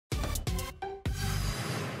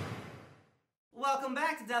welcome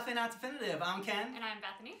back to Definitely Not Definitive. I'm Ken. And I'm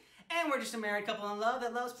Bethany. And we're just a married couple in love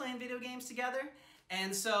that loves playing video games together.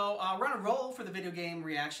 And so we're on a roll for the video game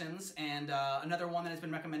reactions, and another one that has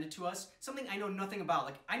been recommended to us, something I know nothing about.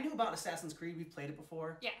 Like, I knew about Assassin's Creed, we've played it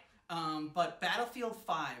before. Yeah. But Battlefield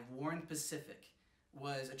 5, War in the Pacific,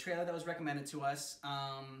 was a trailer that was recommended to us.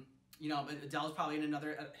 You know, Adele's probably in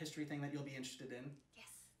another history thing that you'll be interested in. Yes.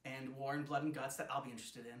 And War and Blood and Guts that I'll be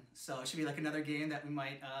interested in. So it should be like another game that we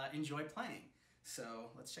might enjoy playing. So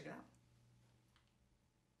let's check it out.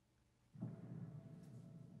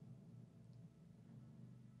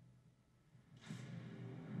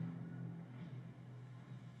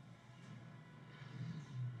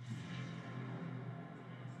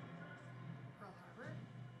 Pearl Harbor,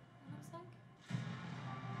 it looks like.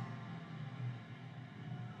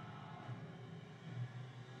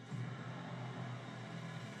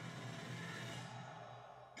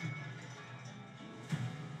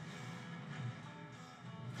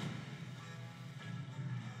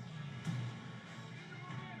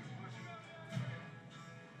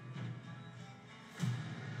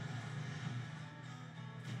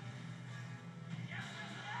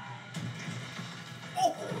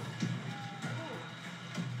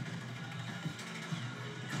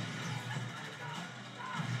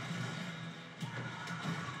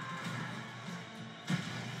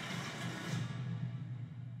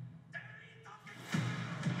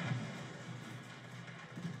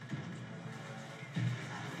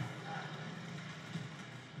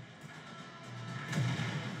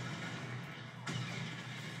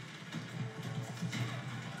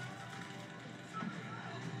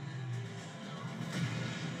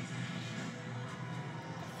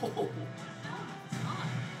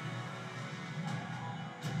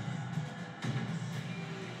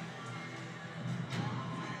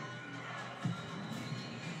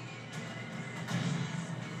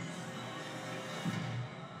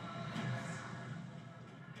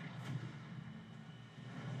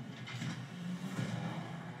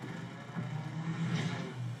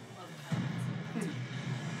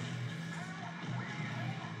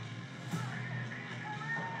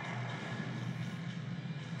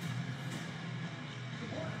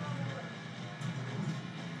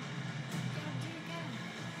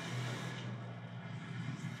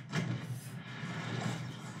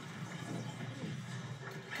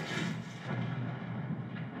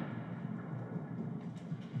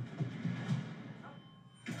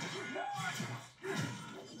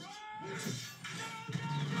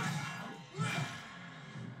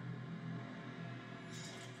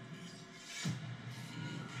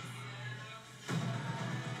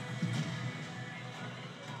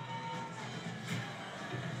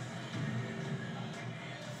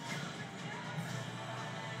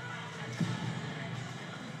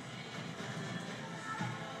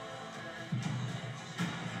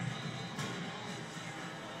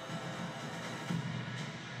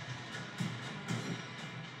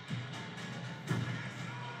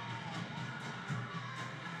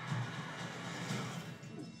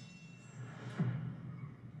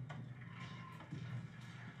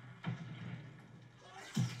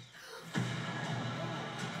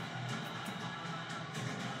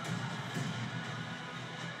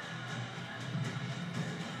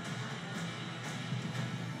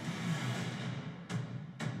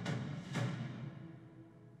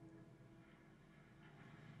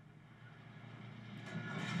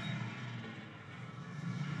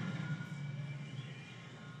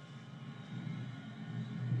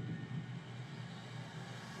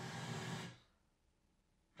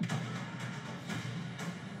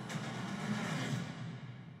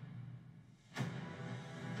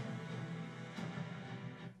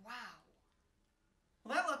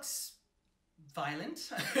 Violent.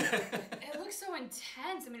 It looks so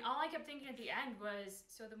intense. I mean, all I kept thinking at the end was,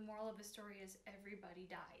 so the moral of the story is everybody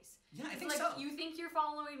dies. Yeah, I think like, so. You think you're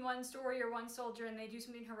following one story or one soldier and they do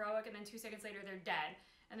something heroic and then 2 seconds later they're dead.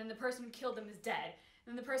 And then the person who killed them is dead. And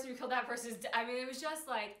then the person who killed that person is dead. I mean, it was just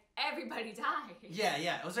like, everybody died. Yeah.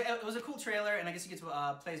 It was a cool trailer, and I guess you get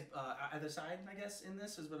to play either side, I guess, in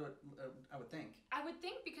this, is what I would think. I would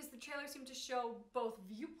think, because the trailer seemed to show both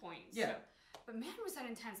viewpoints. Yeah. So, but man, was that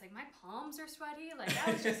intense. Like, my palms are sweaty. Like,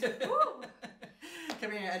 that was just, woo!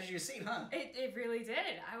 Coming on the edge of your seat, huh? It really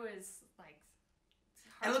did. I was, like...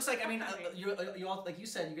 And it looks like, I mean, you all, like you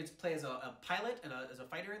said, you get to play as a pilot and as a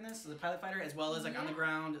fighter in this, as a pilot fighter, as well as like on the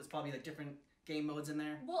ground. It's probably like different game modes in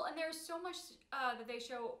there. Well, and there's so much that they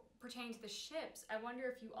show pertaining to the ships. I wonder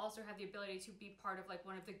if you also have the ability to be part of like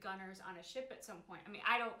one of the gunners on a ship at some point. I mean,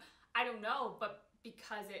 I don't know, but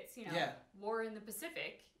because it's, you know, war in the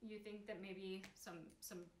Pacific, you think that maybe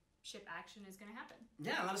some ship action is going to happen.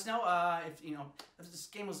 Yeah, let us know if, you know, this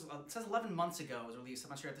game was, it says 11 months ago it was released. I'm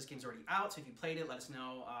not sure if this game's already out, so if you played it, let us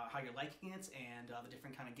know how you're liking it and the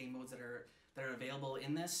different kind of game modes that are available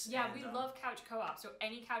in this. Yeah, and, we love couch co-op, so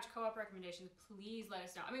any couch co-op recommendations, please let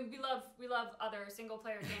us know. I mean, we love other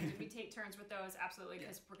single-player games, and we take turns with those, absolutely,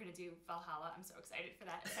 because we're going to do Valhalla. I'm so excited for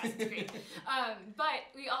that, Assassin's Creed.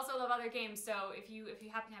 But we also love other games, so if you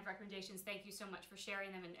happen to have recommendations, thank you so much for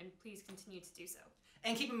sharing them, and please continue to do so.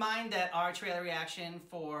 And keep in mind that our trailer reaction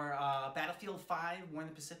for Battlefield 5 War in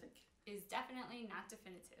the Pacific is definitely not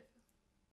definitive.